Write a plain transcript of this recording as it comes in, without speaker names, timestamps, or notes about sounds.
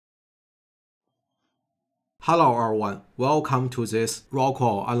Hello everyone, welcome to this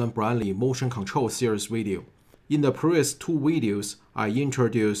Rockwell Allen Bradley motion control series video. In the previous two videos, I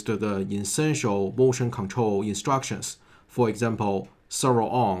introduced the essential motion control instructions, for example, servo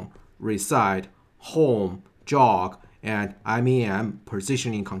on, reset, home, jog, and MAM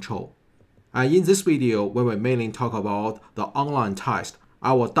positioning control. And in this video, we will mainly talk about the online test.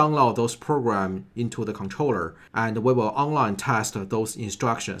 I will download those programs into the controller, and we will online test those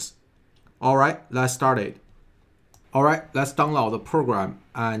instructions. Alright, let's start it. Alright, let's download the program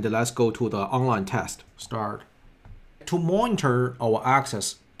and let's go to the online test. Start. To monitor our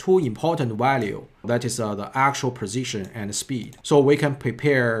axis, two important values, that is the actual position and speed. So we can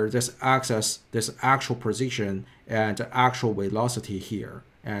prepare this axis, this actual position and actual velocity here,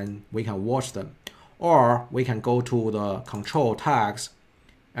 and we can watch them. Or we can go to the control tags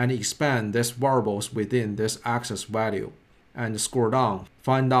and expand these variables within this axis value. And scroll down,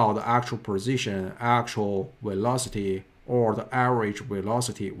 find out the actual position, actual velocity, or the average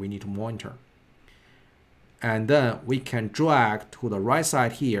velocity we need to monitor. And then we can drag to the right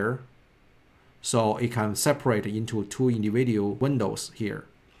side here, so it can separate into two individual windows here.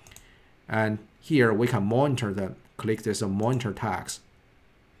 And here we can monitor them. Click this monitor tags.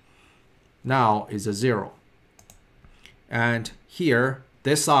 Now it's a 0. And here,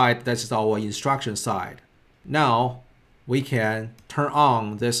 this side, that's our instruction side. Now, we can turn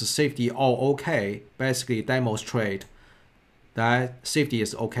on this safety all OK, basically demonstrate that safety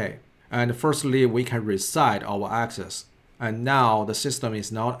is OK. And firstly, we can reset our axis. And now the system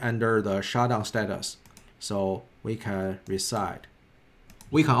is not under the shutdown status, so we can reset.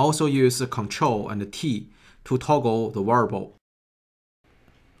 We can also use the Control and the T to toggle the variable.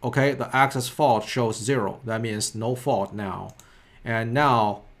 OK, the axis fault shows 0. That means no fault now. And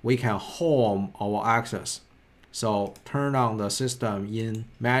now we can home our axis. So turn on the system in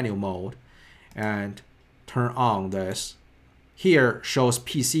manual mode and turn on this. Here shows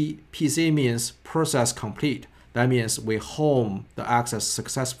PC. PC means process complete. That means we home the axis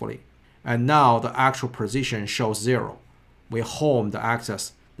successfully. And now the actual position shows 0. We home the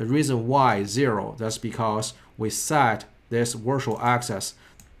axis. The reason why is 0, that's because we set this virtual axis,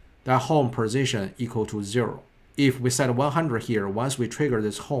 that home position equal to 0. If we set 100 here, once we trigger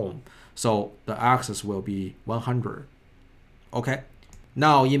this home, so the axis will be 100. Okay.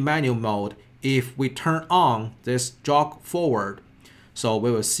 Now in manual mode, if we turn on this jog forward, so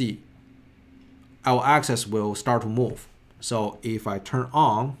we will see our axis will start to move. So if I turn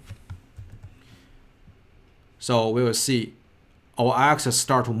on, so we will see our axis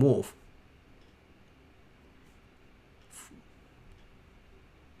start to move.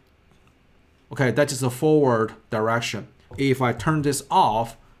 Okay, that is the forward direction. If I turn this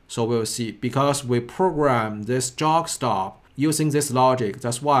off, so we'll see, because we program this jog stop using this logic,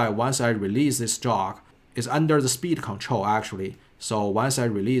 that's why once I release this jog, it's under the speed control actually. So once I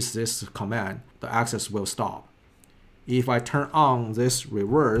release this command, the axis will stop. If I turn on this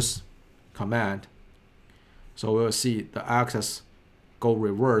reverse command, so we'll see the axis go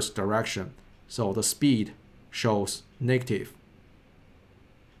reverse direction. So the speed shows negative.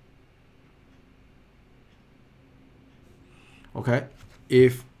 Okay,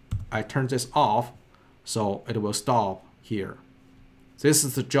 if I turn this off, so it will stop here. This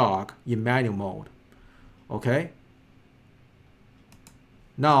is the jog in manual mode. Okay.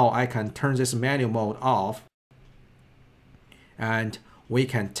 Now I can turn this manual mode off, and we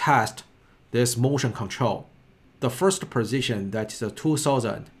can test this motion control. The first position, that is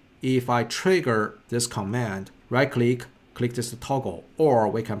 2000. If I trigger this command, right click, click this toggle, or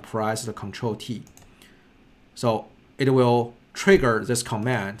we can press the Control T. So it will trigger this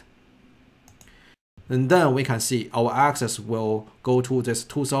command. And then we can see our axis will go to this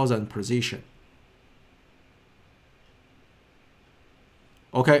 2000 position.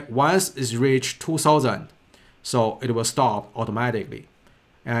 Okay, once it's reached 2000, so it will stop automatically.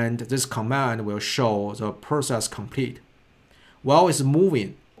 And this command will show the process complete. While it's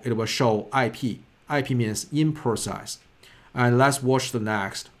moving, it will show IP. IP means in process. And let's watch the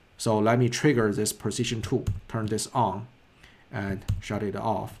next. So let me trigger this position 2, turn this on, and shut it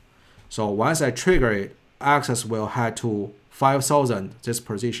off. So once I trigger it, axis will head to 5000, this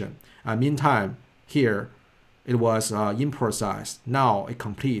position. And meantime, here, it was in process. Now it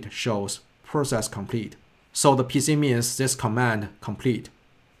complete shows process complete. So the PC means this command complete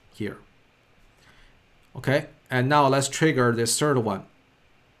here. Okay, and now let's trigger this third one.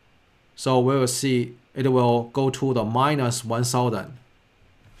 So we will see it will go to the minus 1000.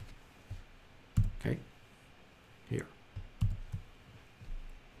 Okay, here.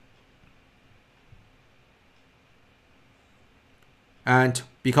 And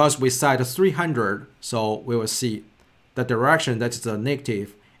because we set 300, so we will see the direction that is the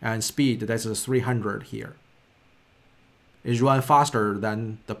negative and speed that is 300 here. It runs faster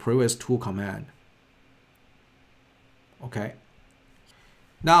than the previous two command. Okay.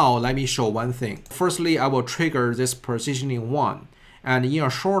 Now let me show one thing. Firstly, I will trigger this positioning 1. And in a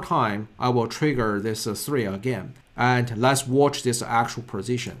short time, I will trigger this 3 again. And let's watch this actual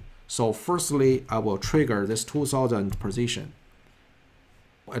position. So firstly, I will trigger this 2000 position.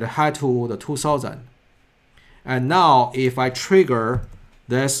 It head to the 2000. And now if I trigger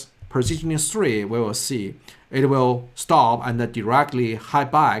this positioning 3, we will see it will stop and directly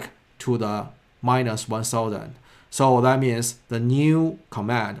head back to the -1000. So that means the new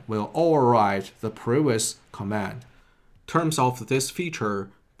command will override the previous command. In terms of this feature,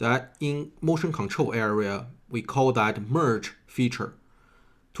 that in motion control area, we call that merge feature.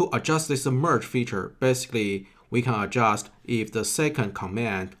 To adjust this merge feature, basically we can adjust if the second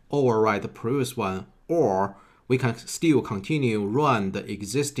command override the previous one, or we can still continue run the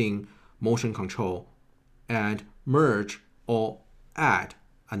existing motion control and merge or add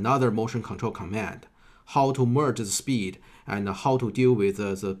another motion control command. How to merge the speed and how to deal with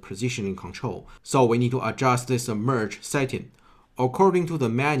the positioning control. So we need to adjust this merge setting. According to the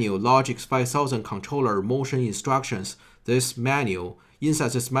manual Logix 5000 controller motion instructions, this manual,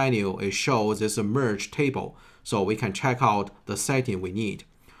 inside this manual, it shows this merge table. So we can check out the setting we need.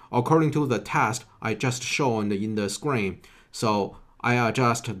 According to the test I just shown in the screen, so I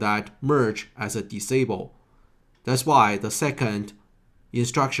adjust that merge as a disable. That's why the second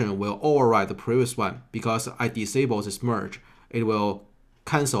instruction will override the previous one, because I disable this merge. It will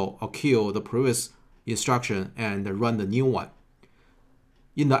cancel or kill the previous instruction and run the new one.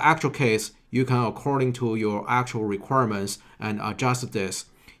 In the actual case, you can, according to your actual requirements, and adjust this.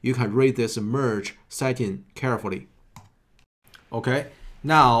 You can read this merge setting carefully. Okay,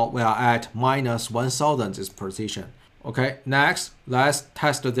 now we are at -1000 this position. Okay, next, let's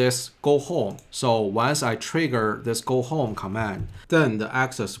test this go home. So once I trigger this go home command, then the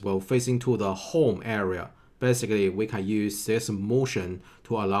axis will face into the home area. Basically, we can use this motion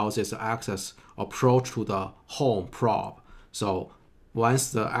to allow this axis approach to the home probe. So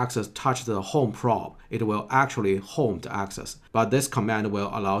once the axis touches the home probe, it will actually home the axis. But this command will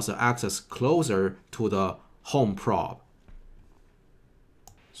allow the axis closer to the home probe.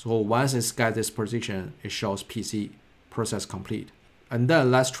 So once it gets this position, it shows PC process complete. And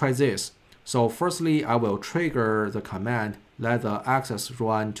then let's try this. So firstly, I will trigger the command, let the axis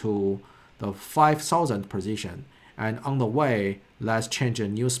run to the 5000 position. And on the way, let's change a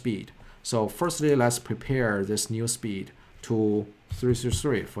new speed. So firstly, let's prepare this new speed to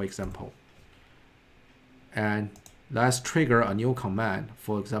 333, for example. And let's trigger a new command.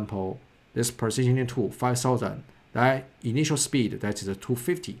 For example, this positioning to 5000. That initial speed, that is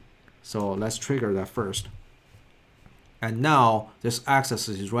 250. So let's trigger that first. And now this axis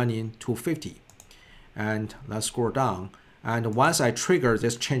is running 250. And let's scroll down. And once I trigger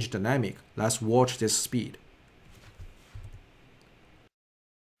this change dynamic, let's watch this speed.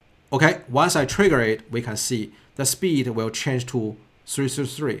 Okay, once I trigger it, we can see the speed will change to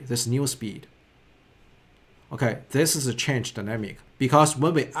 333, this new speed. Okay, this is a change dynamic, because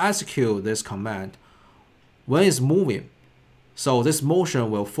when we execute this command, when it's moving, so this motion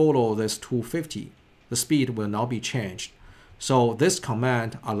will follow this 250. The speed will not be changed. So this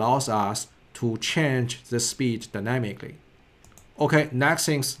command allows us to change the speed dynamically. Okay, next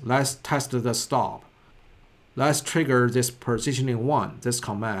things, let's test the stop. Let's trigger this positioning 1, this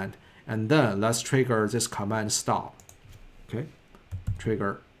command, and then let's trigger this command stop. Okay,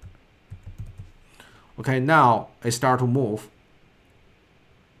 trigger. Okay, now it start to move.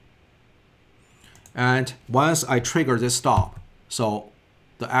 And once I trigger this stop, so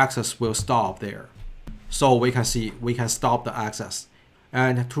the axis will stop there. So we can see we can stop the axis.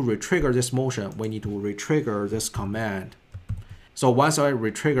 And to retrigger this motion, we need to retrigger this command. So once I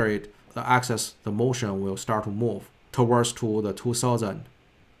retrigger it, the axis, the motion will start to move towards to the 2000.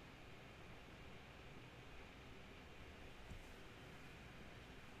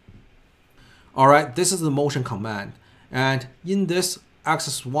 Alright, this is the motion command. And in this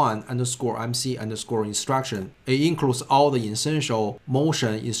axis1_mc_ instruction, it includes all the essential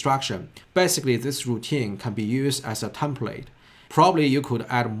motion instruction. Basically, this routine can be used as a template. Probably you could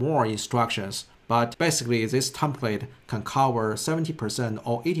add more instructions, but basically this template can cover 70%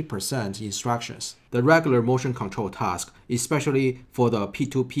 or 80% instructions. The regular motion control task, especially for the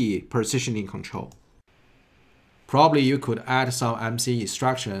P2P positioning control. Probably you could add some MC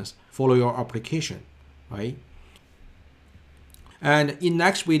instructions for your application, right? And in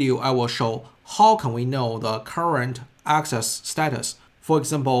next video, I will show how can we know the current access status. For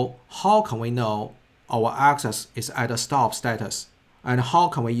example, how can we know our access is at a stop status? And how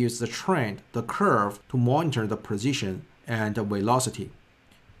can we use the trend, the curve, to monitor the position and the velocity?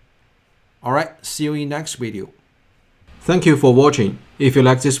 Alright, see you in next video. Thank you for watching. If you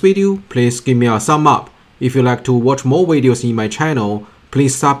like this video, please give me a thumb up. If you like to watch more videos in my channel,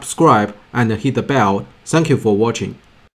 please subscribe and hit the bell. Thank you for watching.